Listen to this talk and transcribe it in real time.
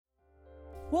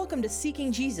Welcome to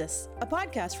Seeking Jesus, a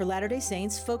podcast for Latter-day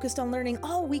Saints focused on learning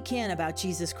all we can about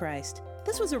Jesus Christ.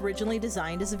 This was originally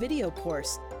designed as a video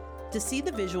course. To see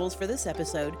the visuals for this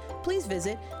episode, please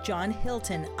visit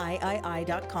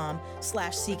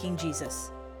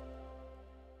johnhiltoniii.com/seekingjesus.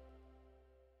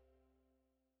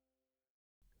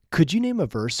 Could you name a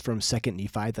verse from 2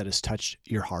 Nephi that has touched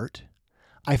your heart?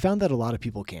 I found that a lot of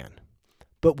people can.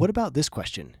 But what about this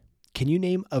question? Can you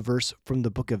name a verse from the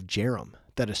book of Jerem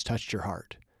that has touched your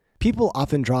heart? People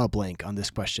often draw a blank on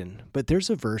this question, but there's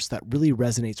a verse that really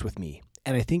resonates with me,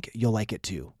 and I think you'll like it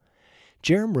too.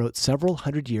 Jerem wrote several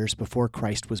hundred years before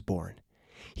Christ was born.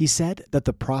 He said that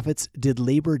the prophets did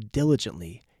labor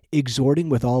diligently, exhorting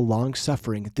with all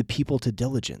long-suffering the people to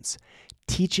diligence,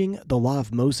 teaching the law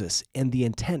of Moses and the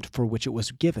intent for which it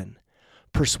was given,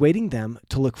 persuading them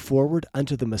to look forward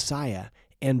unto the Messiah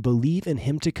and believe in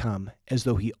him to come as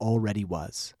though he already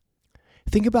was.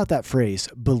 Think about that phrase,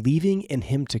 believing in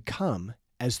him to come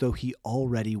as though he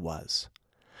already was.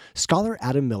 Scholar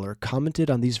Adam Miller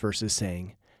commented on these verses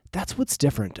saying, "That's what's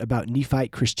different about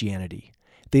Nephite Christianity.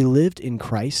 They lived in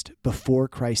Christ before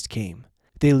Christ came.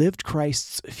 They lived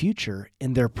Christ's future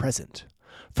in their present."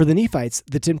 For the Nephites,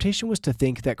 the temptation was to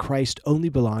think that Christ only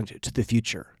belonged to the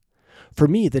future. For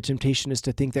me, the temptation is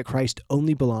to think that Christ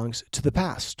only belongs to the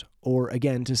past, or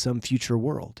again to some future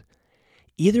world.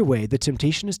 Either way, the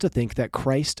temptation is to think that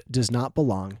Christ does not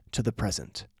belong to the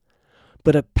present.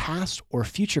 But a past or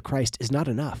future Christ is not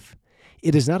enough.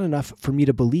 It is not enough for me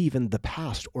to believe in the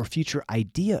past or future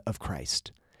idea of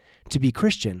Christ. To be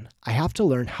Christian, I have to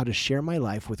learn how to share my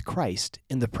life with Christ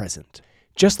in the present.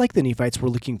 Just like the Nephites were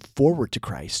looking forward to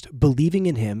Christ, believing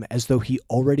in him as though he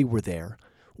already were there,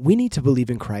 we need to believe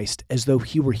in Christ as though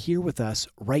he were here with us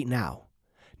right now,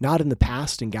 not in the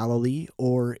past in Galilee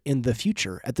or in the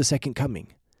future at the second coming.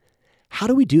 How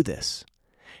do we do this?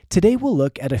 Today we'll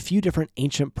look at a few different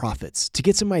ancient prophets to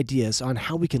get some ideas on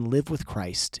how we can live with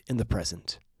Christ in the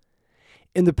present.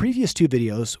 In the previous two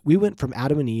videos, we went from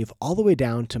Adam and Eve all the way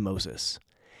down to Moses.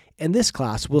 In this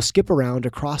class, we'll skip around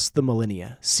across the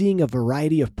millennia, seeing a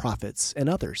variety of prophets and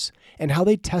others, and how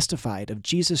they testified of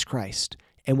Jesus Christ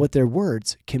and what their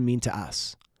words can mean to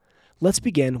us. Let's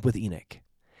begin with Enoch.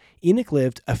 Enoch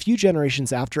lived a few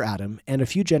generations after Adam and a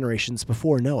few generations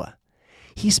before Noah.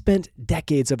 He spent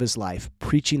decades of his life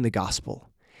preaching the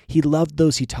gospel. He loved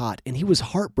those he taught, and he was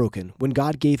heartbroken when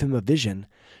God gave him a vision,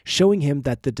 showing him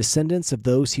that the descendants of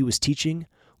those he was teaching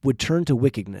would turn to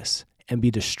wickedness and be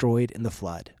destroyed in the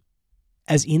flood.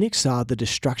 As Enoch saw the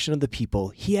destruction of the people,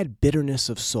 he had bitterness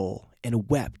of soul and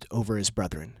wept over his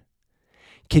brethren.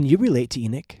 Can you relate to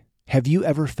Enoch? Have you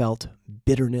ever felt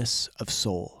bitterness of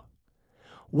soul?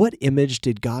 What image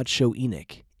did God show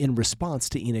Enoch in response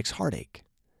to Enoch's heartache?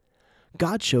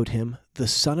 God showed him the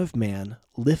Son of Man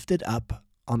lifted up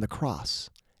on the cross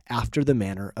after the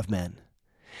manner of men.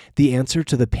 The answer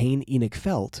to the pain Enoch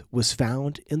felt was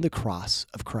found in the cross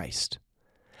of Christ.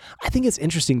 I think it's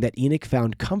interesting that Enoch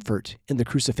found comfort in the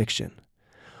crucifixion.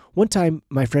 One time,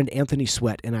 my friend Anthony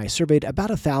Sweat and I surveyed about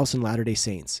 1,000 Latter-day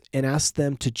Saints and asked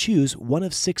them to choose one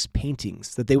of 6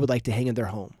 paintings that they would like to hang in their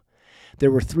home. There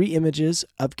were 3 images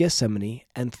of Gethsemane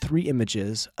and 3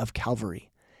 images of Calvary.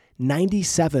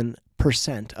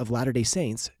 97% of Latter-day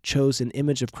Saints chose an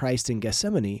image of Christ in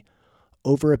Gethsemane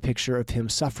over a picture of him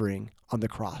suffering on the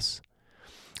cross.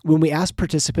 When we asked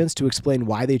participants to explain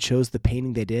why they chose the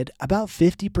painting they did, about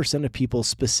 50% of people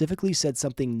specifically said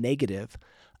something negative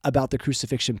about the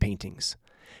crucifixion paintings.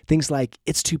 Things like,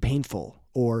 "It's too painful,"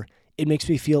 or "It makes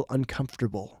me feel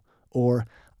uncomfortable," or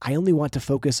 "I only want to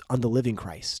focus on the living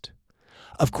Christ."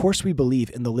 Of course we believe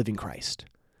in the living Christ.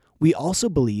 We also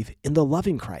believe in the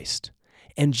loving Christ.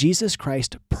 And Jesus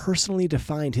Christ personally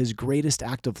defined his greatest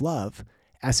act of love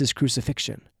as his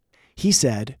crucifixion. He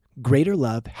said, "Greater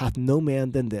love hath no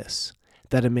man than this,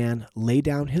 that a man lay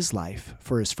down his life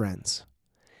for his friends."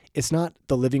 It's not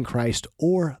the living Christ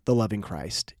or the loving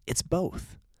Christ, it's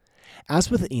both.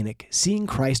 As with Enoch, seeing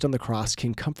Christ on the cross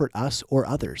can comfort us or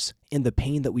others in the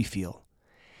pain that we feel.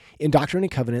 In Doctrine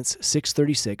and Covenants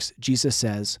 6:36, Jesus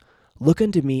says, "Look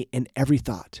unto me in every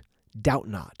thought, doubt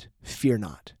not, fear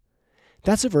not."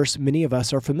 That's a verse many of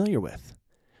us are familiar with.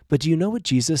 But do you know what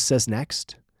Jesus says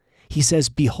next? He says,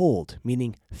 "Behold,"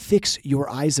 meaning fix your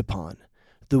eyes upon,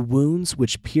 "the wounds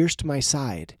which pierced my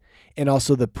side, and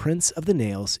also the prints of the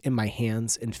nails in my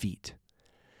hands and feet."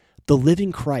 The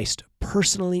living Christ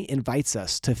personally invites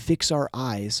us to fix our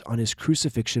eyes on his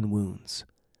crucifixion wounds.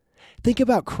 Think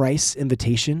about Christ's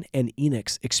invitation and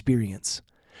Enoch's experience.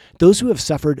 Those who have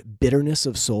suffered bitterness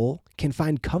of soul can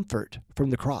find comfort from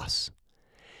the cross.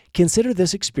 Consider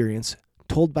this experience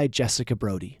told by Jessica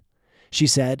Brody. She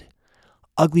said,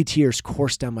 Ugly tears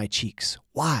coursed down my cheeks.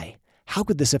 Why? How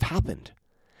could this have happened?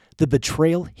 The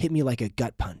betrayal hit me like a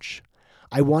gut punch.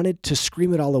 I wanted to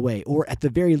scream it all away, or at the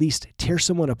very least, tear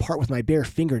someone apart with my bare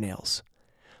fingernails.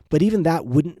 But even that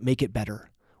wouldn't make it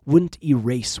better, wouldn't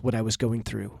erase what I was going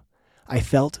through. I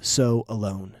felt so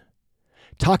alone.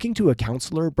 Talking to a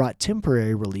counselor brought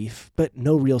temporary relief, but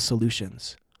no real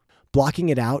solutions. Blocking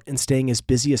it out and staying as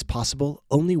busy as possible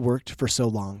only worked for so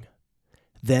long.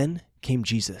 Then came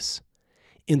Jesus.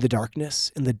 In the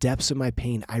darkness, in the depths of my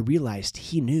pain, I realized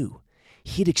he knew.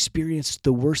 He'd experienced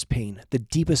the worst pain, the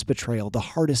deepest betrayal, the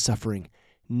hardest suffering.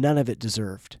 None of it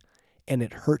deserved. And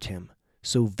it hurt him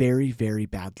so very, very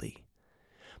badly.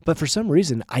 But for some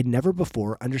reason, I'd never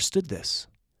before understood this.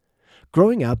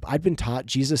 Growing up, I'd been taught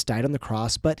Jesus died on the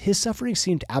cross, but his suffering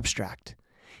seemed abstract.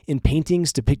 In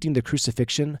paintings depicting the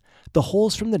crucifixion, the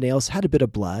holes from the nails had a bit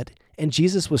of blood, and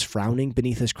Jesus was frowning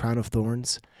beneath his crown of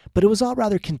thorns, but it was all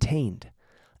rather contained,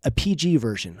 a PG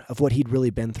version of what he'd really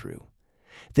been through.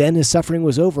 Then his suffering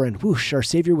was over, and whoosh, our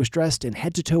Savior was dressed in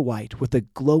head-to-toe white with a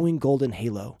glowing golden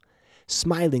halo,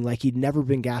 smiling like he'd never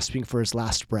been gasping for his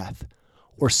last breath,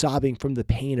 or sobbing from the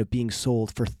pain of being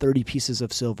sold for 30 pieces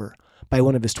of silver by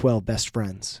one of his 12 best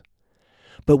friends.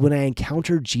 But when I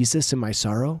encountered Jesus in my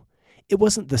sorrow, it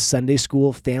wasn't the Sunday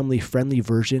school family-friendly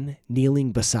version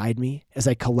kneeling beside me as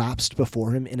I collapsed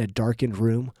before him in a darkened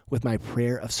room with my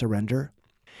prayer of surrender.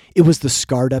 It was the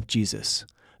scarred-up Jesus,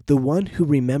 the one who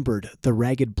remembered the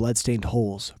ragged blood-stained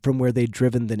holes from where they'd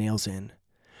driven the nails in,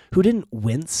 who didn't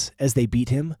wince as they beat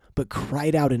him, but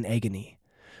cried out in agony,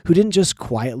 who didn't just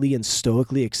quietly and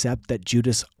stoically accept that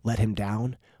Judas let him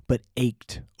down, but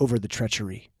ached over the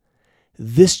treachery.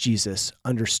 This Jesus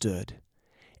understood.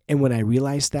 And when I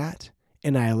realized that,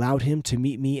 and I allowed him to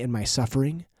meet me in my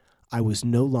suffering, I was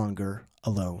no longer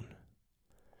alone.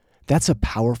 That's a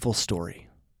powerful story.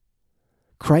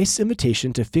 Christ's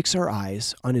invitation to fix our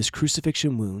eyes on his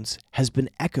crucifixion wounds has been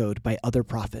echoed by other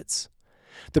prophets.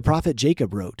 The prophet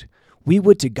Jacob wrote, "We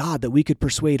would to God that we could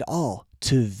persuade all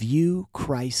to view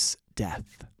Christ's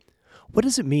death." What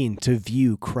does it mean to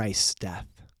view Christ's death?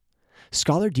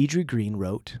 Scholar Deidre Green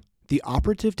wrote, "The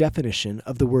operative definition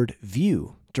of the word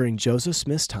view during Joseph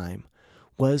Smith's time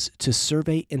was to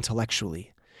survey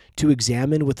intellectually, to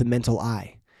examine with the mental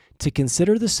eye, to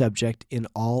consider the subject in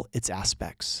all its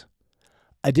aspects."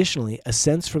 Additionally, a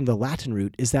sense from the Latin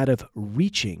root is that of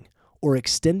reaching or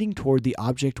extending toward the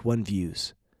object one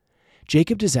views.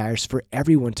 Jacob desires for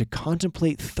everyone to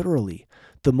contemplate thoroughly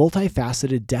the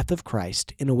multifaceted death of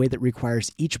Christ in a way that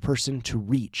requires each person to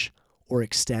reach or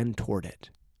extend toward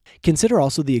it. Consider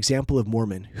also the example of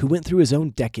Mormon, who went through his own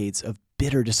decades of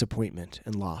bitter disappointment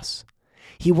and loss.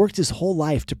 He worked his whole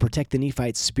life to protect the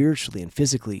Nephites spiritually and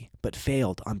physically, but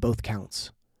failed on both counts.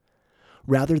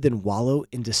 Rather than wallow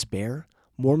in despair,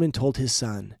 Mormon told his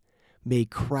son, "May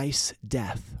Christ's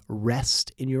death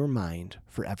rest in your mind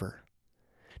forever."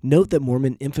 Note that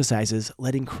Mormon emphasizes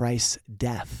letting Christ's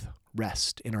death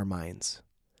rest in our minds.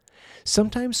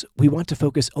 Sometimes we want to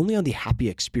focus only on the happy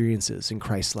experiences in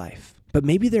Christ's life, but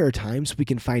maybe there are times we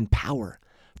can find power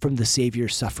from the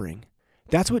Savior's suffering.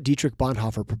 That's what Dietrich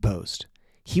Bonhoeffer proposed.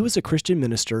 He was a Christian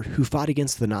minister who fought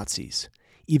against the Nazis.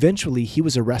 Eventually, he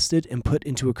was arrested and put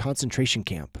into a concentration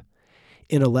camp.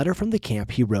 In a letter from the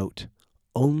camp, he wrote,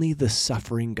 "Only the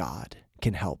suffering God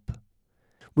can help."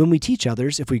 When we teach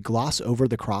others, if we gloss over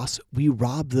the cross, we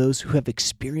rob those who have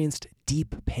experienced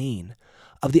deep pain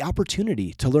of the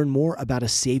opportunity to learn more about a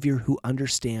Savior who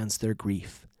understands their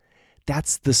grief.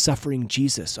 That's the suffering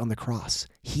Jesus on the cross.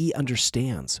 He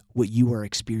understands what you are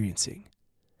experiencing.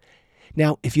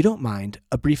 Now, if you don't mind,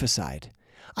 a brief aside.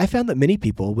 I found that many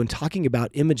people, when talking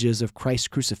about images of Christ's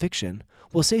crucifixion,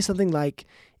 will say something like,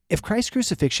 if Christ's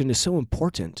crucifixion is so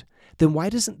important, then why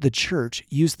doesn't the church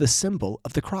use the symbol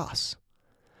of the cross?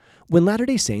 When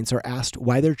Latter-day Saints are asked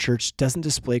why their church doesn't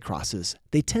display crosses,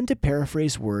 they tend to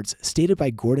paraphrase words stated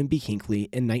by Gordon B. Hinckley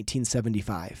in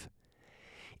 1975.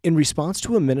 In response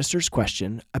to a minister's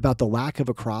question about the lack of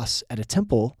a cross at a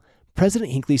temple,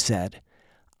 President Hinckley said,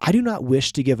 "I do not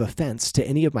wish to give offense to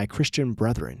any of my Christian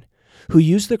brethren who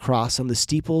use the cross on the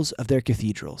steeples of their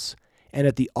cathedrals and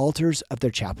at the altars of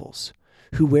their chapels,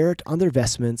 who wear it on their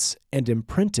vestments and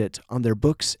imprint it on their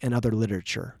books and other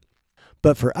literature.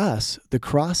 But for us, the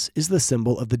cross is the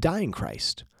symbol of the dying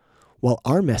Christ, while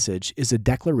our message is a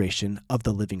declaration of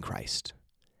the living Christ."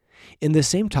 In the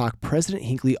same talk, President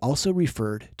Hinckley also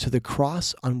referred to the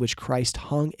cross on which Christ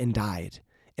hung and died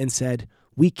and said,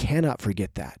 "We cannot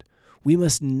forget that. We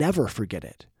must never forget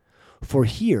it. For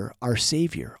here our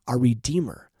Savior, our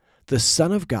Redeemer, the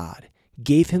Son of God,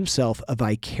 gave himself a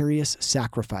vicarious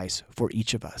sacrifice for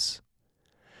each of us."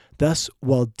 Thus,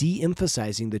 while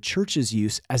de-emphasizing the church's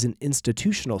use as an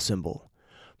institutional symbol,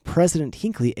 President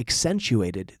Hinckley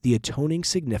accentuated the atoning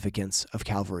significance of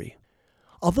Calvary.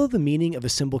 Although the meaning of a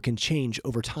symbol can change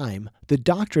over time, the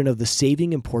doctrine of the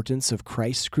saving importance of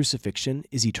Christ's crucifixion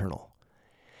is eternal.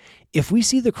 If we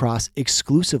see the cross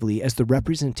exclusively as the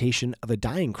representation of a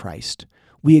dying Christ,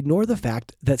 we ignore the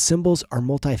fact that symbols are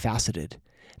multifaceted.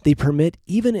 They permit,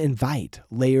 even invite,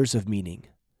 layers of meaning.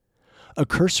 A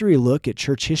cursory look at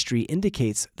church history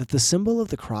indicates that the symbol of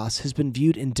the cross has been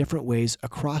viewed in different ways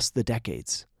across the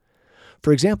decades.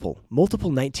 For example, multiple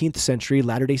 19th century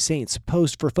Latter-day Saints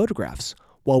posed for photographs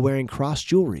while wearing cross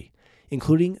jewelry,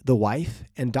 including the wife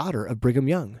and daughter of Brigham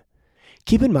Young.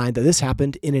 Keep in mind that this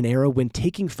happened in an era when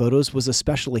taking photos was a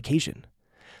special occasion.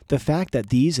 The fact that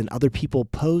these and other people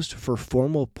posed for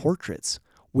formal portraits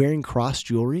wearing cross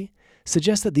jewelry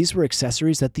suggests that these were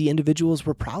accessories that the individuals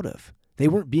were proud of. They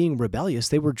weren't being rebellious,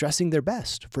 they were dressing their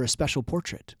best for a special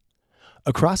portrait.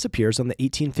 A cross appears on the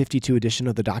 1852 edition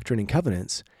of the Doctrine and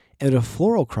Covenants, and a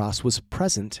floral cross was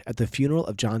present at the funeral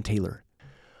of John Taylor.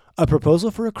 A proposal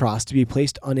for a cross to be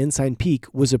placed on Ensign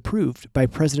Peak was approved by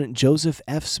President Joseph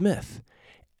F. Smith.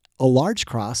 A large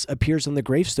cross appears on the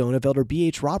gravestone of Elder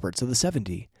B.H. Roberts of the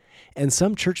 70, and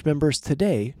some church members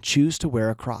today choose to wear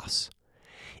a cross.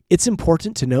 It's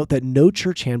important to note that no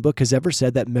church handbook has ever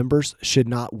said that members should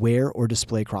not wear or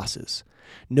display crosses.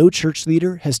 No church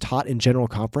leader has taught in General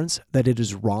Conference that it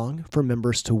is wrong for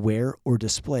members to wear or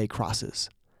display crosses.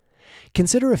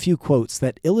 Consider a few quotes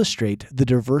that illustrate the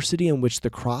diversity in which the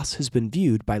cross has been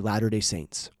viewed by Latter-day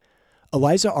Saints.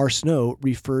 Eliza R. Snow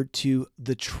referred to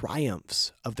the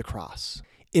triumphs of the cross.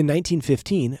 In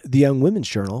 1915, the Young Women's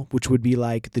Journal, which would be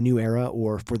like the New Era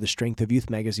or For the Strength of Youth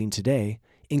magazine today,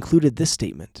 included this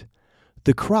statement: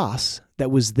 "The cross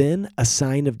that was then a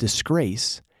sign of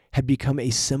disgrace had become a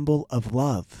symbol of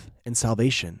love and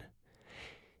salvation."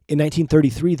 In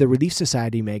 1933, the Relief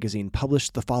Society magazine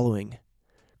published the following: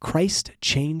 "Christ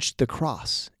changed the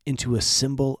cross into a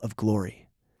symbol of glory."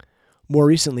 More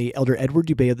recently, Elder Edward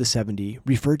Dubé of the 70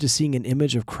 referred to seeing an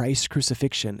image of Christ's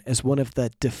crucifixion as one of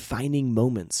the defining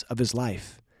moments of his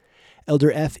life.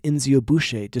 Elder F. Inzio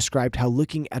Boucher described how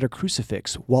looking at a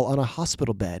crucifix while on a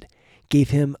hospital bed gave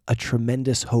him a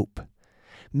tremendous hope.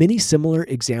 Many similar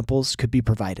examples could be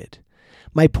provided.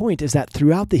 My point is that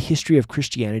throughout the history of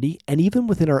Christianity, and even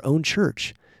within our own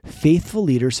church, faithful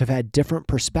leaders have had different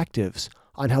perspectives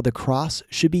on how the cross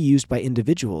should be used by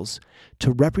individuals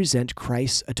to represent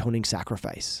Christ's atoning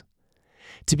sacrifice.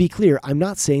 To be clear, I'm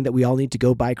not saying that we all need to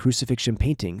go buy crucifixion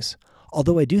paintings,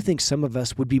 although I do think some of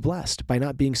us would be blessed by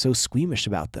not being so squeamish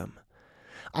about them.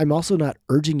 I'm also not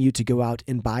urging you to go out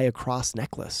and buy a cross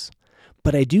necklace,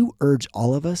 but I do urge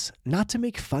all of us not to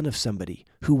make fun of somebody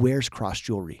who wears cross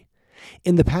jewelry.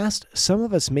 In the past, some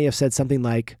of us may have said something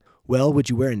like, "Well, would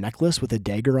you wear a necklace with a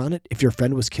dagger on it if your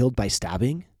friend was killed by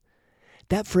stabbing?"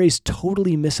 That phrase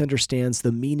totally misunderstands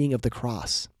the meaning of the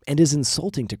cross and is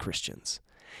insulting to Christians.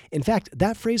 In fact,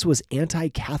 that phrase was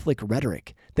anti-Catholic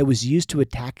rhetoric that was used to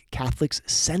attack Catholics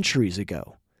centuries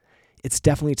ago. It's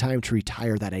definitely time to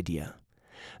retire that idea.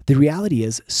 The reality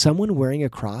is, someone wearing a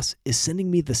cross is sending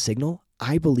me the signal,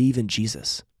 I believe in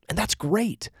Jesus. And that's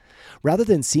great. Rather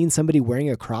than seeing somebody wearing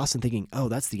a cross and thinking, oh,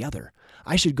 that's the other,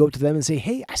 I should go up to them and say,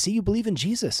 hey, I see you believe in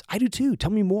Jesus. I do too.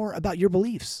 Tell me more about your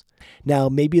beliefs. Now,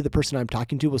 maybe the person I'm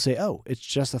talking to will say, oh, it's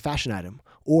just a fashion item.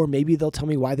 Or maybe they'll tell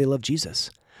me why they love Jesus.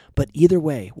 But either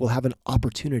way, we'll have an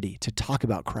opportunity to talk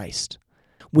about Christ.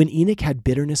 When Enoch had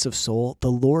bitterness of soul,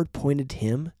 the Lord pointed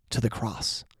him to the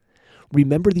cross.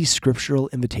 Remember these scriptural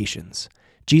invitations.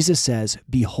 Jesus says,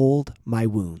 behold my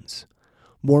wounds.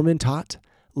 Mormon taught,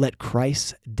 let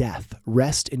Christ's death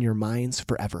rest in your minds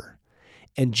forever.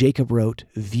 And Jacob wrote,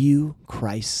 view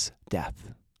Christ's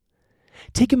death.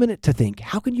 Take a minute to think,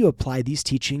 how can you apply these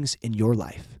teachings in your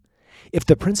life? If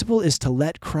the principle is to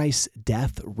let Christ's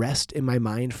death rest in my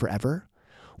mind forever,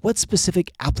 what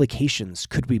specific applications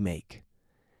could we make?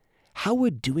 How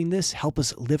would doing this help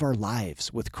us live our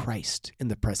lives with Christ in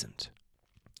the present?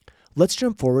 Let's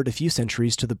jump forward a few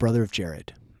centuries to the brother of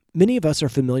Jared. Many of us are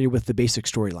familiar with the basic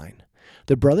storyline.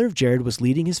 The brother of Jared was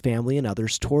leading his family and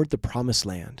others toward the promised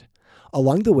land.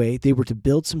 Along the way, they were to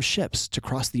build some ships to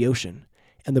cross the ocean,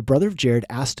 and the brother of Jared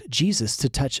asked Jesus to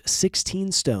touch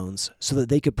 16 stones so that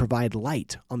they could provide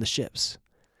light on the ships.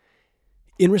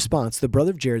 In response, the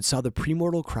brother of Jared saw the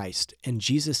premortal Christ, and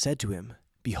Jesus said to him,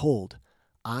 behold,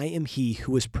 I am he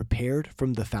who was prepared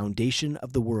from the foundation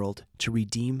of the world to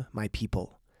redeem my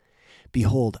people.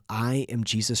 Behold, I am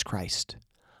Jesus Christ.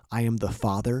 I am the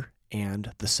Father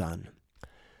and the Son.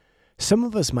 Some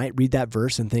of us might read that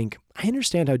verse and think, I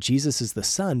understand how Jesus is the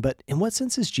Son, but in what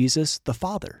sense is Jesus the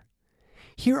Father?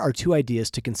 Here are two ideas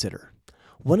to consider.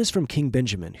 One is from King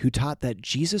Benjamin, who taught that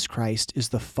Jesus Christ is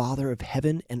the Father of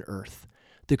heaven and earth,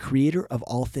 the creator of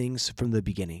all things from the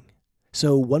beginning.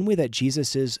 So one way that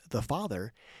Jesus is the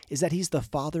Father is that he's the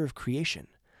Father of creation.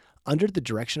 Under the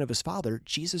direction of his Father,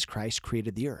 Jesus Christ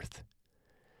created the earth.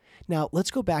 Now, let's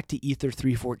go back to Ether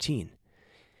 3:14.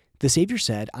 The Savior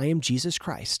said, "I am Jesus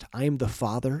Christ. I am the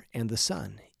Father and the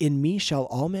Son. In me shall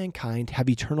all mankind have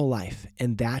eternal life,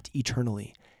 and that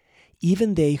eternally.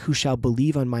 Even they who shall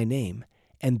believe on my name,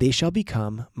 and they shall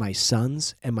become my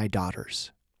sons and my daughters."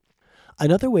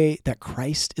 Another way that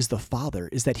Christ is the Father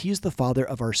is that he is the Father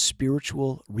of our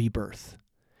spiritual rebirth.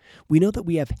 We know that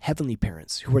we have heavenly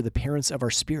parents who are the parents of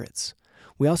our spirits.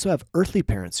 We also have earthly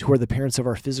parents who are the parents of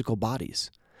our physical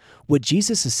bodies. What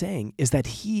Jesus is saying is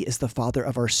that he is the Father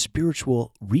of our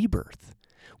spiritual rebirth.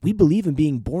 We believe in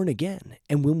being born again,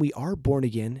 and when we are born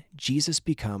again, Jesus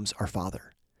becomes our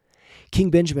Father. King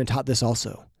Benjamin taught this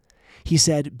also. He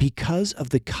said, "Because of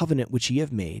the covenant which ye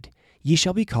have made, ye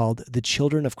shall be called the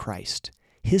children of Christ,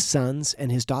 his sons and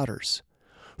his daughters.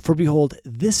 For behold,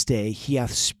 this day he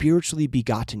hath spiritually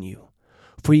begotten you.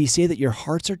 For ye say that your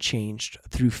hearts are changed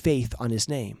through faith on his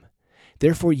name.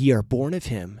 Therefore ye are born of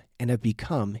him and have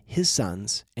become his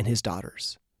sons and his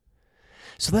daughters."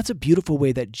 So that's a beautiful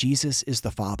way that Jesus is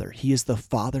the Father. He is the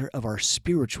Father of our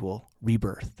spiritual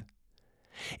rebirth.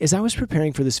 As I was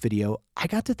preparing for this video, I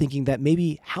got to thinking that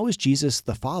maybe how is Jesus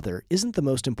the Father isn't the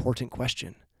most important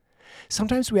question.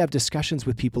 Sometimes we have discussions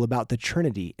with people about the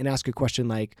Trinity and ask a question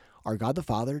like, are God the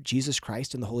Father, Jesus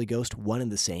Christ, and the Holy Ghost one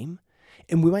and the same?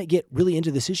 And we might get really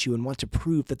into this issue and want to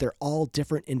prove that they're all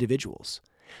different individuals.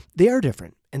 They are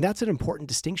different, and that's an important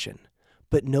distinction.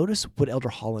 But notice what Elder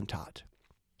Holland taught.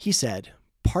 He said,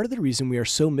 "Part of the reason we are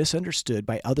so misunderstood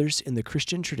by others in the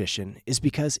Christian tradition is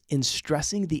because in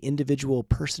stressing the individual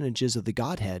personages of the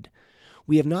Godhead,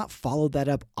 we have not followed that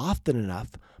up often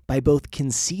enough by both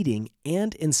conceding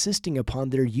and insisting upon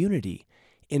their unity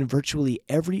in virtually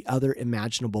every other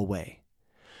imaginable way.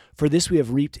 For this we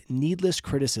have reaped needless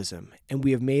criticism, and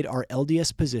we have made our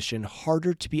LDS position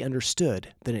harder to be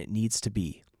understood than it needs to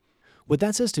be." What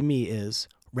that says to me is,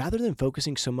 rather than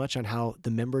focusing so much on how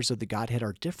the members of the Godhead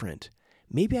are different,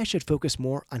 maybe I should focus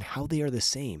more on how they are the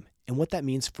same and what that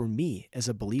means for me as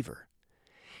a believer.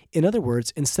 In other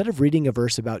words, instead of reading a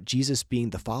verse about Jesus being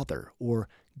the Father or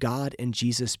God and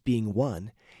Jesus being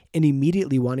one and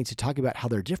immediately wanting to talk about how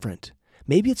they're different,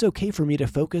 maybe it's okay for me to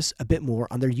focus a bit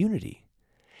more on their unity.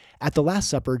 At the Last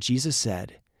Supper, Jesus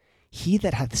said, "He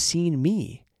that hath seen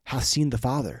me hath seen the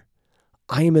Father.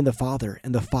 I am in the Father,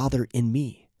 and the Father in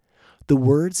me. The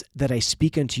words that I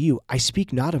speak unto you, I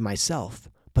speak not of myself,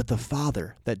 but the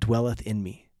Father that dwelleth in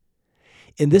me."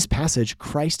 In this passage,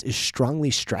 Christ is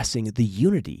strongly stressing the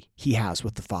unity he has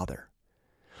with the Father.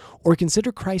 Or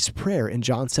consider Christ's prayer in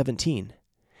John 17.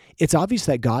 It's obvious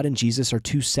that God and Jesus are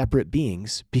two separate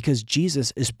beings because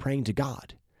Jesus is praying to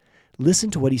God.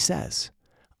 Listen to what he says.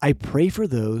 "I pray for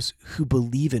those who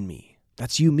believe in me."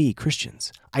 That's you, me,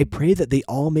 Christians. "I pray that they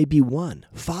all may be one.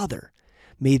 Father,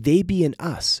 may they be in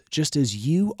us, just as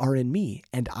you are in me,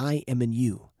 and I am in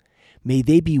you. May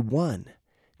they be one,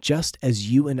 just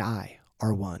as you and I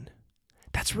are one."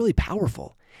 That's really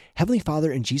powerful. Heavenly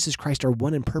Father and Jesus Christ are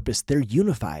one in purpose. They're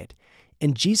unified.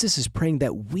 And Jesus is praying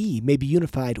that we may be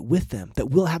unified with them,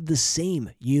 that we'll have the same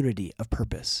unity of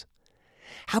purpose.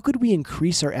 How could we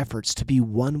increase our efforts to be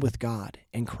one with God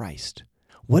and Christ?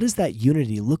 What does that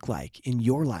unity look like in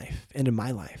your life and in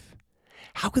my life?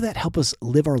 How could that help us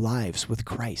live our lives with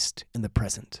Christ in the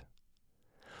present?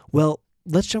 Well,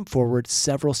 let's jump forward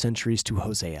several centuries to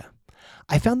Hosea.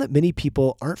 I found that many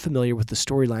people aren't familiar with the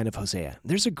storyline of Hosea.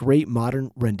 There's a great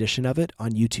modern rendition of it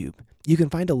on YouTube. You can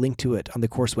find a link to it on the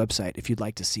course website if you'd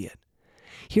like to see it.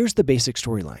 Here's the basic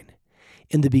storyline.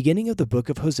 In the beginning of the book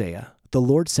of Hosea, the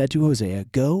Lord said to Hosea,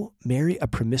 "Go, marry a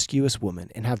promiscuous woman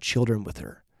and have children with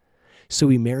her." So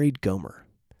he married Gomer.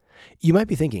 You might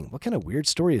be thinking, what kind of weird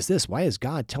story is this? Why is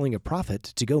God telling a prophet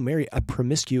to go marry a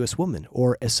promiscuous woman,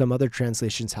 or as some other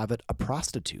translations have it, a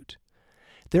prostitute?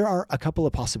 There are a couple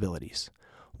of possibilities.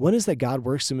 One is that God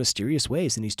works in mysterious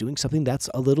ways and he's doing something that's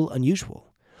a little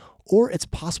unusual. Or it's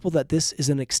possible that this is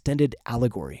an extended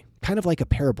allegory, kind of like a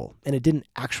parable, and it didn't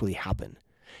actually happen.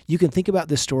 You can think about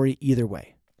this story either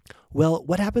way. Well,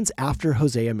 what happens after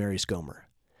Hosea marries Gomer?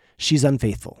 She's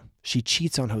unfaithful. She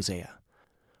cheats on Hosea.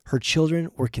 Her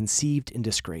children were conceived in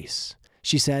disgrace.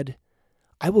 She said,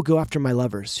 "I will go after my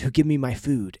lovers who give me my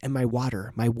food and my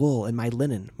water, my wool and my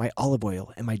linen, my olive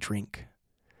oil and my drink."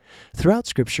 Throughout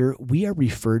Scripture, we are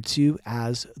referred to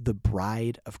as the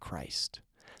bride of Christ.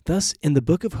 Thus, in the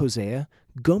book of Hosea,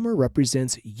 Gomer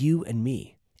represents you and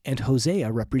me, and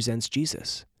Hosea represents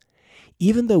Jesus.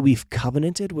 Even though we've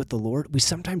covenanted with the Lord, we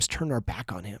sometimes turn our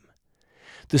back on him.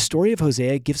 The story of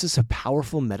Hosea gives us a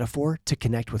powerful metaphor to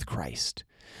connect with Christ.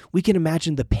 We can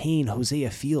imagine the pain Hosea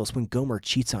feels when Gomer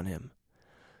cheats on him.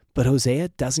 But Hosea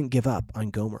doesn't give up on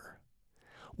Gomer.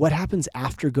 What happens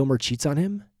after Gomer cheats on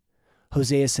him?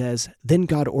 Hosea says, "Then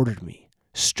God ordered me,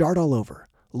 start all over.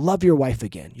 Love your wife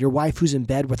again, your wife who's in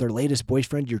bed with her latest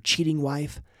boyfriend, your cheating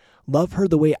wife. Love her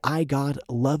the way I, God,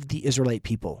 loved the Israelite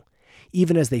people,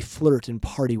 even as they flirt and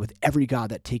party with every god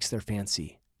that takes their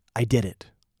fancy. I did it,"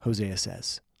 Hosea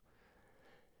says.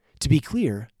 To be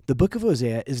clear, the book of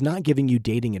Hosea is not giving you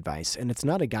dating advice, and it's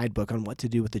not a guidebook on what to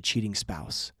do with a cheating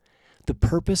spouse. The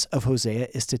purpose of Hosea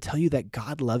is to tell you that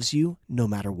God loves you no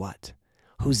matter what.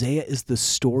 Hosea is the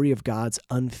story of God's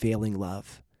unfailing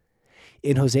love.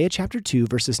 In Hosea chapter 2,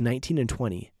 verses 19 and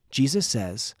 20, Jesus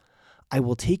says, "I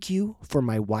will take you for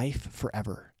my wife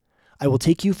forever. I will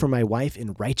take you for my wife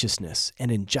in righteousness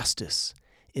and in justice,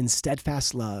 in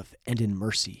steadfast love and in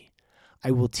mercy. I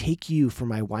will take you for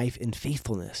my wife in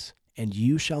faithfulness, and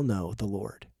you shall know the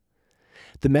Lord."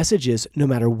 The message is, no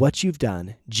matter what you've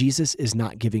done, Jesus is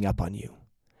not giving up on you.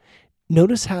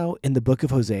 Notice how in the book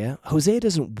of Hosea, Hosea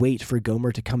doesn't wait for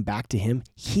Gomer to come back to him.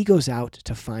 He goes out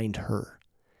to find her.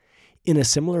 In a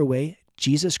similar way,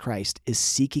 Jesus Christ is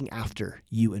seeking after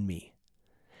you and me.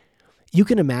 You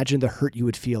can imagine the hurt you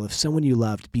would feel if someone you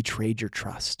loved betrayed your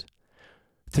trust.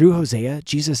 Through Hosea,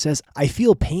 Jesus says, "I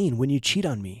feel pain when you cheat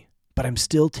on me, but I'm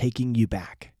still taking you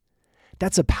back."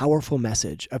 That's a powerful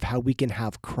message of how we can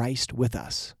have Christ with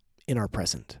us in our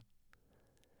present.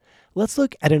 Let's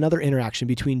look at another interaction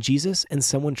between Jesus and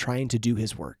someone trying to do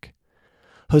his work.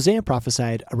 Hosea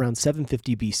prophesied around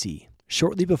 750 BC,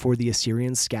 shortly before the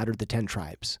Assyrians scattered the 10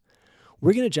 tribes.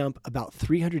 We're going to jump about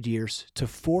 300 years to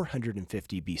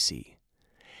 450 BC.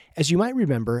 As you might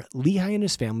remember, Lehi and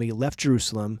his family left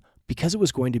Jerusalem because it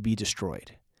was going to be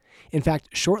destroyed. In fact,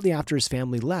 shortly after his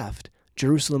family left,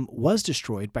 Jerusalem was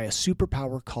destroyed by a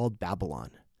superpower called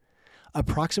Babylon.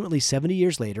 Approximately 70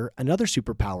 years later, another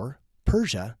superpower,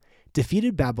 Persia,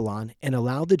 defeated Babylon and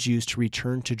allowed the Jews to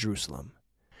return to Jerusalem.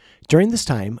 During this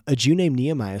time, a Jew named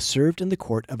Nehemiah served in the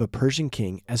court of a Persian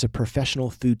king as a professional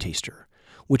food taster,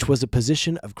 which was a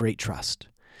position of great trust.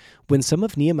 When some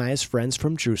of Nehemiah's friends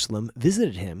from Jerusalem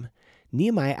visited him,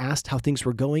 Nehemiah asked how things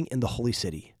were going in the holy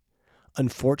city.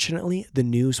 Unfortunately, the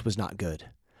news was not good.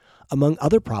 Among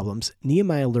other problems,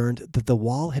 Nehemiah learned that the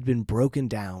wall had been broken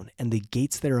down and the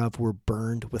gates thereof were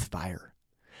burned with fire.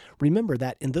 Remember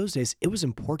that in those days, it was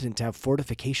important to have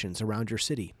fortifications around your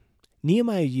city.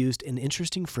 Nehemiah used an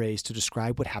interesting phrase to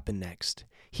describe what happened next.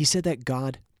 He said that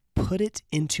God put it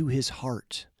into his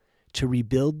heart to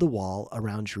rebuild the wall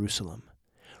around Jerusalem.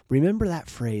 Remember that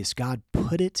phrase, God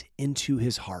put it into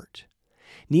his heart.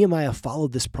 Nehemiah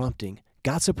followed this prompting,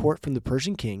 got support from the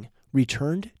Persian king,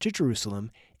 returned to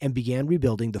Jerusalem, and began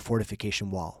rebuilding the fortification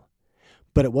wall.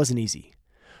 But it wasn't easy.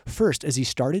 First, as he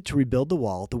started to rebuild the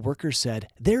wall, the workers said,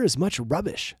 "There is much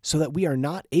rubbish, so that we are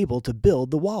not able to build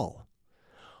the wall."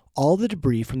 All the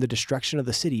debris from the destruction of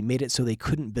the city made it so they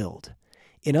couldn't build.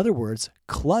 In other words,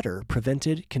 clutter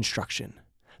prevented construction.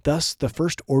 Thus, the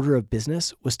first order of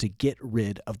business was to get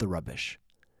rid of the rubbish.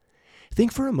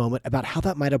 Think for a moment about how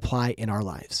that might apply in our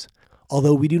lives.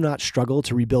 Although we do not struggle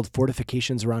to rebuild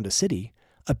fortifications around a city,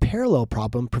 a parallel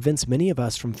problem prevents many of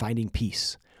us from finding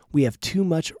peace. We have too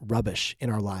much rubbish in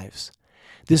our lives.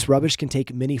 This rubbish can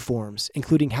take many forms,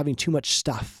 including having too much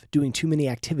stuff, doing too many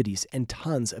activities, and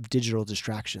tons of digital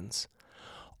distractions.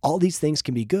 All these things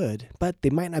can be good, but they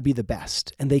might not be the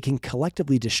best, and they can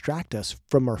collectively distract us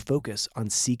from our focus on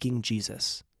seeking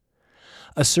Jesus.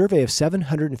 A survey of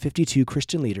 752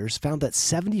 Christian leaders found that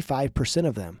 75%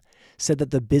 of them said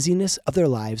that the busyness of their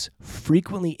lives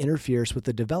frequently interferes with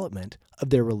the development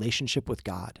of their relationship with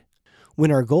God.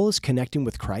 When our goal is connecting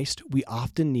with Christ, we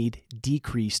often need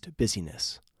decreased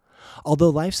busyness. Although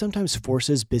life sometimes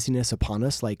forces busyness upon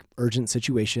us, like urgent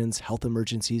situations, health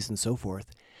emergencies, and so forth,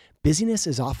 busyness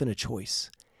is often a choice.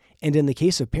 And in the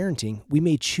case of parenting, we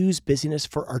may choose busyness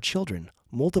for our children,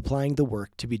 multiplying the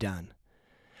work to be done.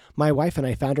 My wife and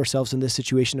I found ourselves in this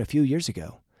situation a few years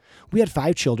ago. We had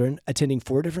 5 children attending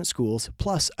 4 different schools,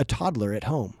 plus a toddler at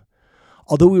home.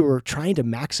 Although we were trying to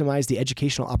maximize the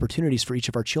educational opportunities for each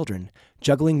of our children,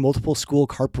 juggling multiple school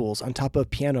carpools on top of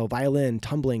piano, violin,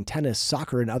 tumbling, tennis,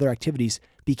 soccer, and other activities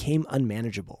became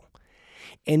unmanageable.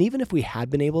 And even if we had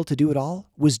been able to do it all,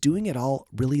 was doing it all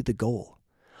really the goal?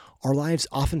 Our lives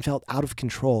often felt out of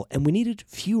control, and we needed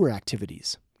fewer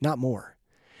activities, not more.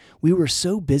 We were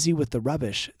so busy with the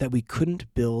rubbish that we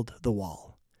couldn't build the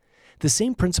wall. The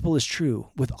same principle is true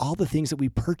with all the things that we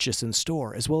purchase and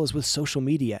store, as well as with social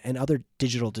media and other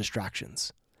digital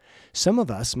distractions. Some of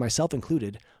us, myself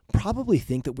included, probably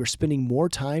think that we're spending more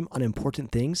time on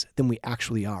important things than we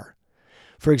actually are.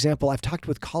 For example, I've talked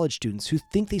with college students who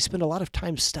think they spend a lot of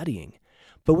time studying,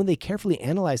 but when they carefully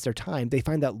analyze their time, they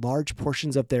find that large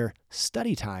portions of their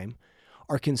study time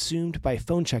are consumed by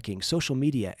phone checking, social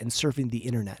media, and surfing the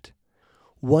internet.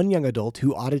 One young adult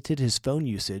who audited his phone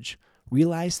usage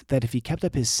realized that if he kept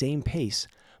up his same pace,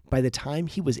 by the time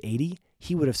he was 80,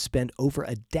 he would have spent over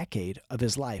a decade of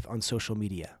his life on social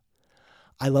media.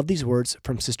 I love these words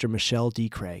from Sister Michelle D.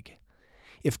 Craig.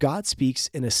 If God speaks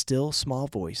in a still, small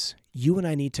voice, you and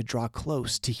I need to draw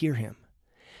close to hear him.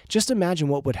 Just imagine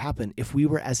what would happen if we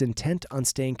were as intent on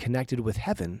staying connected with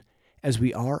heaven as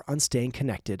we are on staying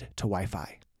connected to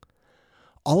Wi-Fi.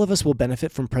 All of us will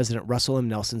benefit from President Russell M.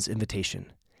 Nelson's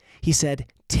invitation. He said,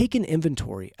 take an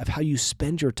inventory of how you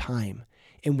spend your time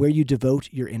and where you devote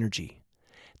your energy.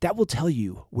 That will tell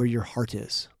you where your heart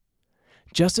is.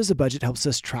 Just as a budget helps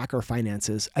us track our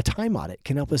finances, a time audit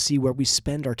can help us see where we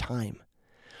spend our time.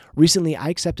 Recently, I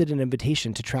accepted an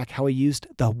invitation to track how I used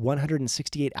the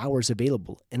 168 hours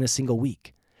available in a single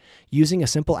week. Using a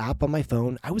simple app on my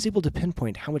phone, I was able to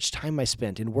pinpoint how much time I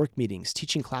spent in work meetings,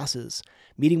 teaching classes,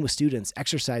 meeting with students,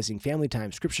 exercising, family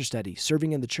time, scripture study,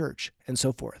 serving in the church, and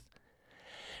so forth.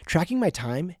 Tracking my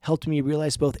time helped me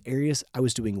realize both areas I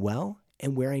was doing well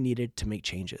and where I needed to make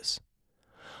changes.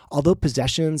 Although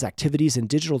possessions, activities, and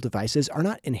digital devices are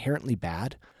not inherently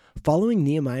bad, following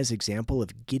Nehemiah's example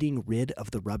of getting rid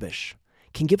of the rubbish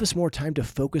can give us more time to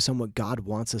focus on what God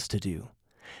wants us to do.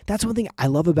 That's one thing I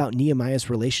love about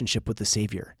Nehemiah's relationship with the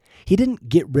Savior. He didn't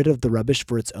get rid of the rubbish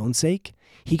for its own sake.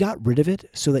 He got rid of it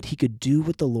so that he could do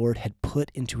what the Lord had put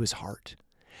into his heart.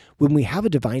 When we have a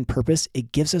divine purpose,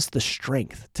 it gives us the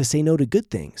strength to say no to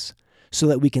good things so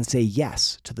that we can say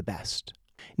yes to the best.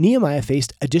 Nehemiah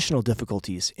faced additional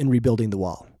difficulties in rebuilding the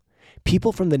wall.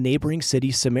 People from the neighboring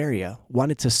city Samaria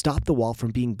wanted to stop the wall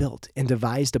from being built and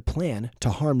devised a plan to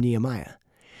harm Nehemiah.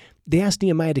 They asked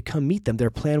Nehemiah to come meet them. Their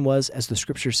plan was, as the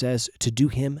scripture says, to do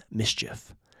him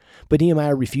mischief. But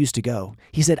Nehemiah refused to go.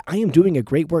 He said, I am doing a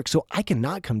great work, so I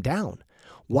cannot come down.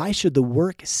 Why should the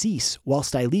work cease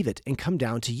whilst I leave it and come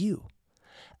down to you?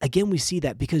 Again, we see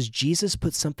that because Jesus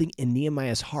put something in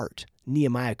Nehemiah's heart,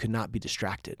 Nehemiah could not be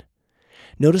distracted.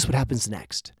 Notice what happens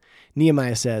next.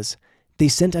 Nehemiah says, they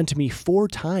sent unto me 4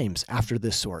 times after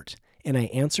this sort, and I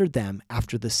answered them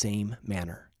after the same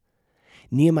manner.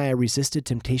 Nehemiah resisted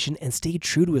temptation and stayed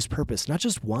true to his purpose, not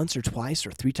just once or twice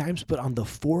or 3 times, but on the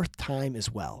 4th time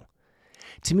as well.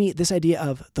 To me, this idea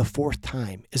of the 4th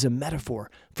time is a metaphor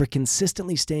for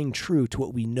consistently staying true to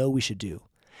what we know we should do.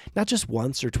 Not just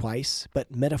once or twice,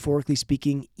 but metaphorically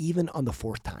speaking, even on the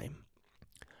 4th time.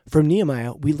 From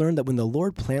Nehemiah, we learn that when the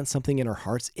Lord plants something in our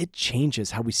hearts, it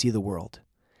changes how we see the world.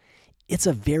 It's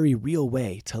a very real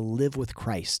way to live with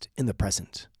Christ in the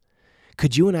present.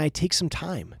 Could you and I take some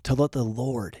time to let the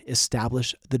Lord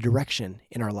establish the direction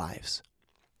in our lives?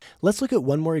 Let's look at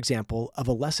one more example of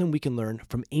a lesson we can learn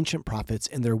from ancient prophets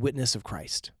and their witness of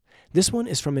Christ. This one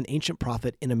is from an ancient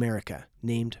prophet in America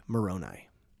named Moroni.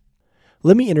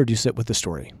 Let me introduce it with a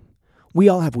story. We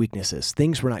all have weaknesses,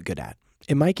 things we're not good at.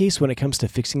 In my case, when it comes to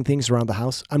fixing things around the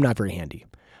house, I'm not very handy.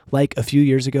 Like a few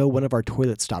years ago, one of our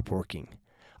toilets stopped working.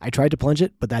 I tried to plunge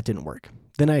it, but that didn't work.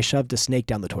 Then I shoved a snake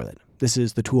down the toilet. This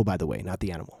is the tool, by the way, not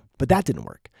the animal. But that didn't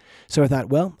work. So I thought,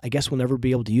 well, I guess we'll never be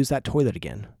able to use that toilet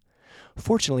again.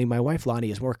 Fortunately, my wife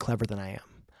Lonnie is more clever than I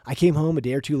am. I came home a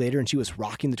day or 2 later and she was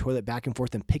rocking the toilet back and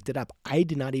forth and picked it up. I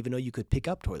did not even know you could pick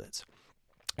up toilets.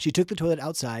 She took the toilet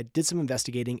outside, did some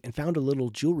investigating, and found a little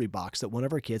jewelry box that one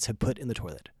of our kids had put in the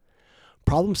toilet.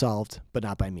 Problem solved, but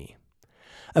not by me.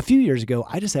 A few years ago,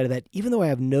 I decided that even though I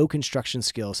have no construction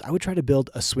skills, I would try to build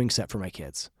a swing set for my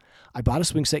kids. I bought a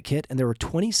swing set kit, and there were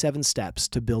 27 steps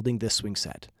to building this swing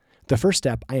set. The first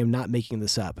step, I am not making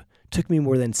this up, took me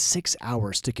more than 6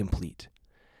 hours to complete.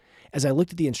 As I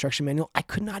looked at the instruction manual, I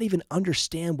could not even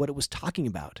understand what it was talking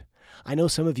about. I know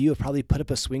some of you have probably put up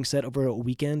a swing set over a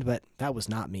weekend, but that was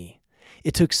not me.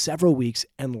 It took several weeks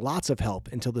and lots of help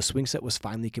until the swing set was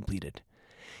finally completed.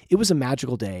 It was a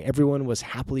magical day. Everyone was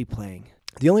happily playing.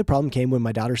 The only problem came when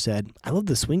my daughter said, I love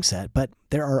the swing set, but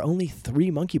there are only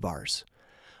 3 monkey bars.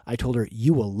 I told her,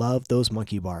 you will love those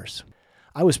monkey bars.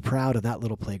 I was proud of that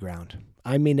little playground.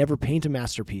 I may never paint a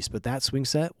masterpiece, but that swing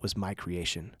set was my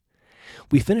creation.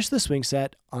 We finished the swing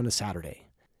set on a Saturday.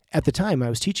 At the time, I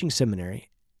was teaching seminary,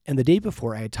 and the day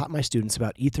before, I had taught my students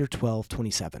about Ether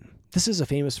 12:27. This is a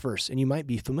famous verse, and you might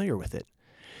be familiar with it.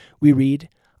 We read,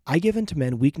 I give unto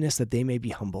men weakness that they may be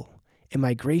humble, and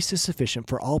my grace is sufficient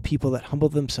for all people that humble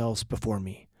themselves before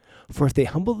me. For if they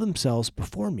humble themselves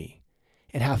before me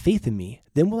and have faith in me,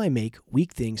 then will I make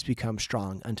weak things become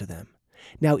strong unto them.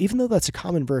 Now, even though that's a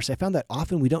common verse, I found that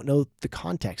often we don't know the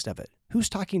context of it. Who's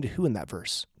talking to who in that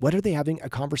verse? What are they having a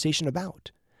conversation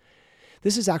about?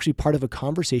 This is actually part of a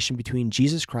conversation between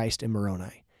Jesus Christ and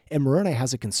Moroni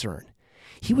has a concern.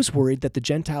 He was worried that the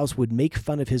Gentiles would make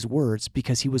fun of his words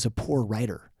because he was a poor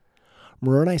writer.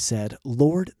 Moroni said,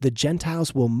 Lord, the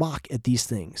Gentiles will mock at these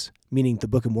things, meaning the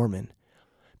Book of Mormon,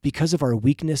 because of our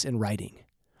weakness in writing.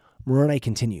 Moroni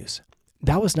continues,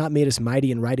 Thou hast not made us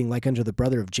mighty in writing like unto the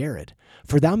brother of Jared,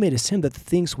 for thou madest him that the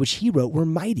things which he wrote were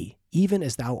mighty, even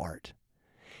as thou art.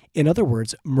 In other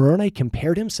words, Moroni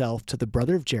compared himself to the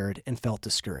brother of Jared and felt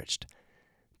discouraged.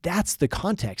 That's the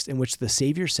context in which the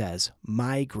Savior says,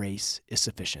 My grace is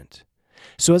sufficient.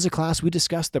 So as a class, we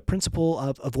discussed the principle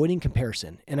of avoiding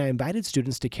comparison, and I invited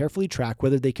students to carefully track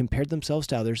whether they compared themselves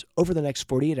to others over the next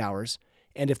 48 hours,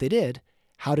 and if they did,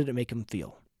 how did it make them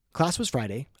feel? Class was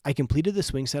Friday. I completed the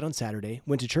swing set on Saturday,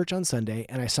 went to church on Sunday,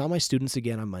 and I saw my students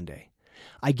again on Monday.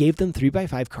 I gave them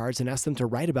 3x5 cards and asked them to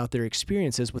write about their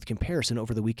experiences with comparison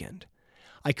over the weekend.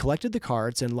 I collected the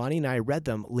cards, and Lonnie and I read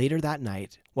them later that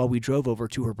night while we drove over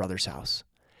to her brother's house.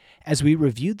 As we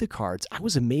reviewed the cards, I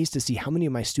was amazed to see how many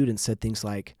of my students said things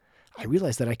like, I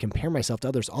realize that I compare myself to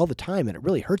others all the time and it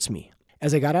really hurts me.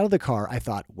 As I got out of the car, I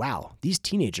thought, wow, these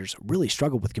teenagers really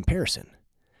struggle with comparison.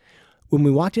 When we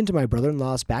walked into my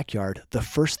brother-in-law's backyard, the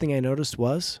first thing I noticed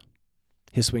was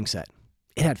his swing set.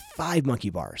 It had 5 monkey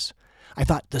bars. I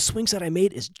thought, the swing set I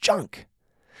made is junk.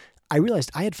 I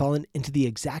realized I had fallen into the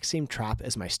exact same trap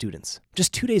as my students.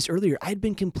 Just 2 days earlier, I had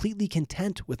been completely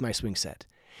content with my swing set.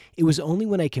 It was only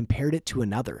when I compared it to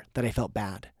another that I felt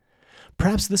bad.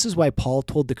 Perhaps this is why Paul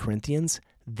told the Corinthians,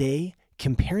 they,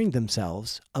 comparing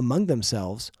themselves among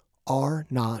themselves, are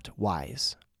not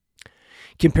wise.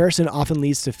 Comparison often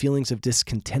leads to feelings of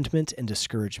discontentment and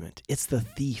discouragement. It's the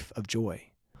thief of joy.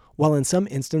 While in some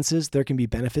instances there can be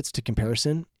benefits to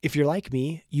comparison, if you're like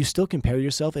me, you still compare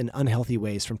yourself in unhealthy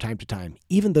ways from time to time,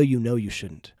 even though you know you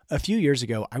shouldn't. A few years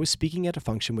ago, I was speaking at a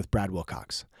function with Brad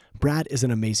Wilcox. Brad is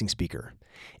an amazing speaker.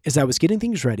 As I was getting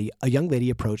things ready, a young lady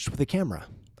approached with a camera.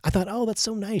 I thought, oh, that's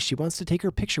so nice. She wants to take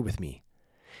her picture with me.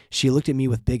 She looked at me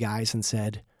with big eyes and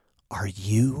said, Are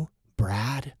you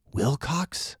Brad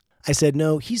Wilcox? I said,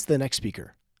 no, he's the next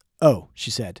speaker. Oh, she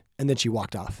said, and then she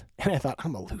walked off. And I thought,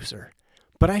 I'm a loser.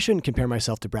 But I shouldn't compare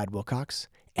myself to Brad Wilcox,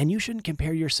 and you shouldn't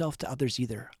compare yourself to others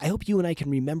either. I hope you and I can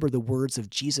remember the words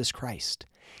of Jesus Christ.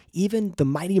 Even the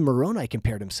mighty Moroni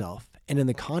compared himself, and in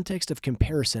the context of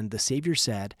comparison, the Savior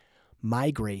said, My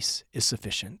grace is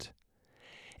sufficient.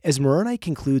 As Moroni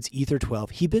concludes Ether 12,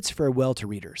 he bids farewell to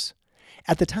readers.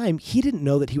 At the time, he didn't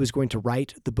know that he was going to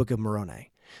write the Book of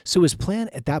Moroni. So his plan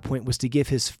at that point was to give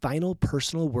his final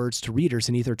personal words to readers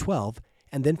in Ether 12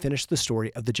 and then finish the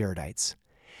story of the Jaredites.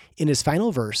 In his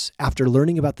final verse, after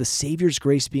learning about the Savior's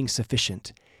grace being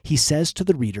sufficient, he says to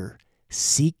the reader,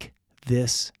 Seek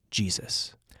this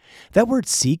Jesus. That word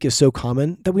seek is so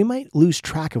common that we might lose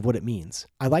track of what it means.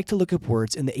 I like to look up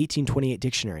words in the 1828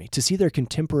 dictionary to see their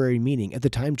contemporary meaning at the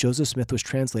time Joseph Smith was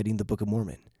translating the Book of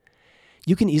Mormon.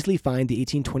 You can easily find the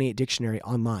 1828 dictionary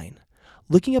online.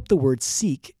 Looking up the word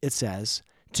seek, it says,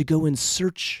 to go in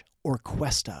search or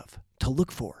quest of, to look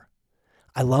for.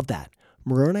 I love that.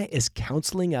 Moroni is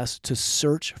counseling us to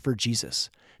search for Jesus,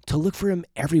 to look for him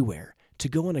everywhere, to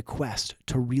go on a quest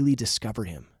to really discover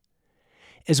him.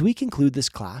 As we conclude this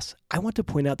class, I want to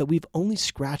point out that we've only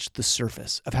scratched the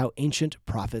surface of how ancient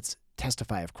prophets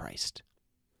testify of Christ.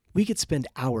 We could spend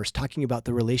hours talking about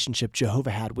the relationship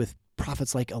Jehovah had with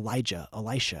prophets like Elijah,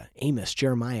 Elisha, Amos,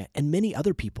 Jeremiah, and many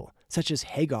other people, such as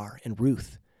Hagar and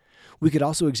Ruth. We could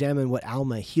also examine what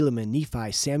Alma, Helaman,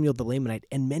 Nephi, Samuel the Lamanite,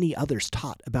 and many others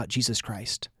taught about Jesus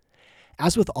Christ.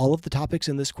 As with all of the topics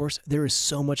in this course, there is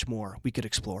so much more we could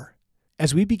explore.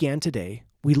 As we began today,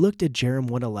 we looked at Jerem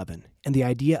 1:11 and the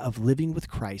idea of living with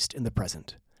Christ in the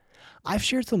present. I've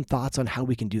shared some thoughts on how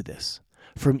we can do this.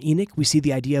 From Enoch, we see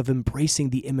the idea of embracing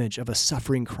the image of a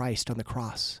suffering Christ on the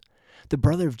cross. The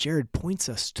brother of Jared points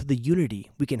us to the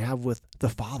unity we can have with the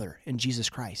Father and Jesus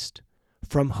Christ.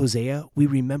 From Hosea, we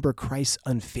remember Christ's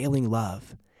unfailing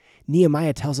love.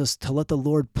 Nehemiah tells us to let the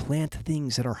Lord plant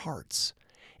things in our hearts.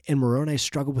 And Moroni's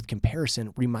struggle with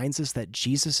comparison reminds us that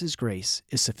Jesus' grace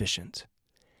is sufficient.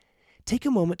 Take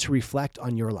a moment to reflect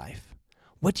on your life.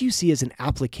 What do you see as an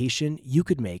application you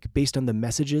could make based on the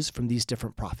messages from these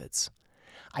different prophets?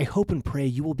 I hope and pray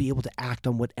you will be able to act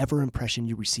on whatever impression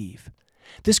you receive.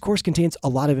 This course contains a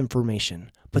lot of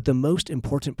information, but the most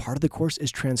important part of the course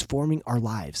is transforming our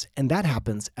lives, and that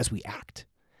happens as we act.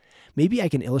 Maybe I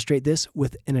can illustrate this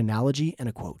with an analogy and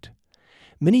a quote.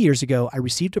 Many years ago, I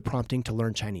received a prompting to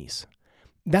learn Chinese.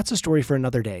 That's a story for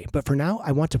another day, but for now,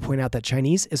 I want to point out that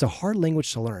Chinese is a hard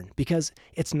language to learn because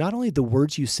it's not only the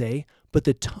words you say, but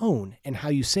the tone and how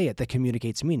you say it that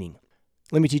communicates meaning.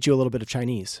 Let me teach you a little bit of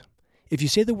Chinese. If you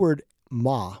say the word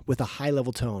ma with a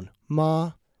high-level tone,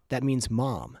 ma, that means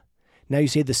mom. Now you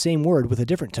say the same word with a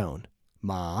different tone,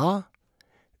 ma,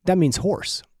 that means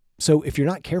horse. So if you're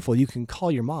not careful, you can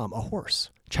call your mom a horse.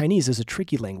 Chinese is a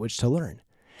tricky language to learn.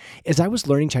 As I was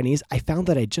learning Chinese, I found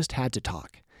that I just had to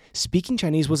talk. Speaking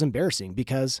Chinese was embarrassing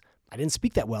because I didn't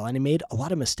speak that well and I made a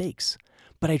lot of mistakes.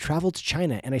 But I traveled to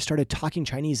China and I started talking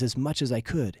Chinese as much as I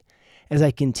could. As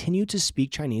I continued to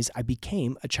speak Chinese, I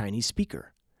became a Chinese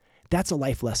speaker. That's a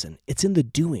life lesson. It's in the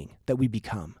doing that we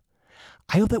become.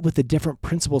 I hope that with the different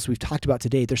principles we've talked about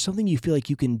today, there's something you feel like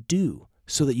you can do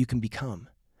so that you can become.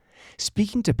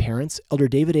 Speaking to parents, Elder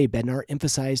David A. Bednar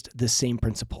emphasized this same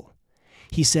principle.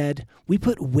 He said, "We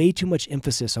put way too much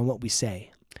emphasis on what we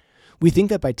say. We think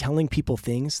that by telling people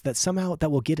things that somehow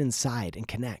that will get inside and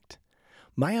connect.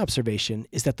 My observation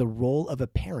is that the role of a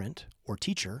parent or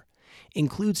teacher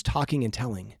includes talking and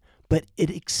telling, but it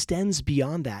extends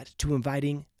beyond that to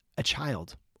inviting a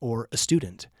child or a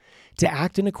student to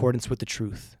act in accordance with the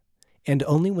truth. And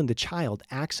only when the child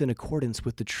acts in accordance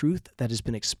with the truth that has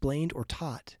been explained or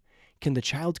taught can the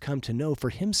child come to know for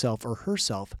himself or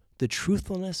herself the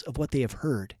truthfulness of what they have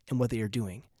heard and what they are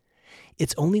doing.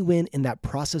 It's only when in that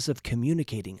process of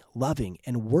communicating, loving,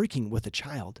 and working with a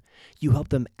child, you help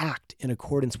them act in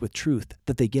accordance with truth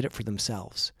that they get it for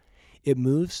themselves. It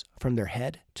moves from their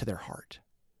head to their heart."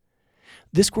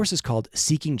 This course is called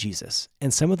Seeking Jesus,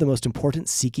 and some of the most important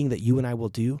seeking that you and I will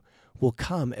do will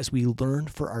come as we learn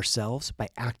for ourselves by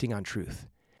acting on truth.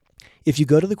 If you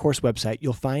go to the course website,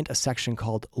 you'll find a section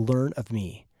called Learn of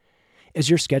Me. As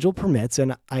your schedule permits,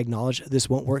 and I acknowledge this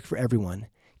won't work for everyone,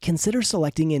 consider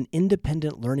selecting an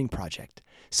independent learning project,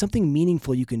 something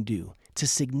meaningful you can do to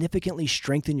significantly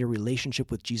strengthen your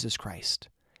relationship with Jesus Christ.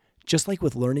 Just like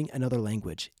with learning another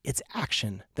language, it's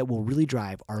action that will really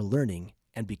drive our learning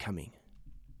and becoming.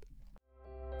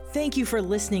 Thank you for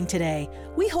listening today.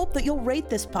 We hope that you'll rate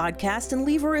this podcast and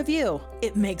leave a review.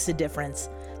 It makes a difference.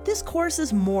 This course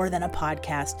is more than a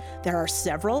podcast. There are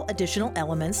several additional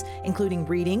elements, including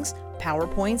readings,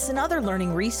 PowerPoints, and other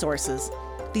learning resources.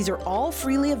 These are all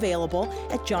freely available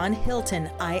at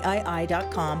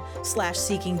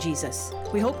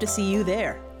johnhiltonii.com/seekingjesus. We hope to see you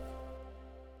there.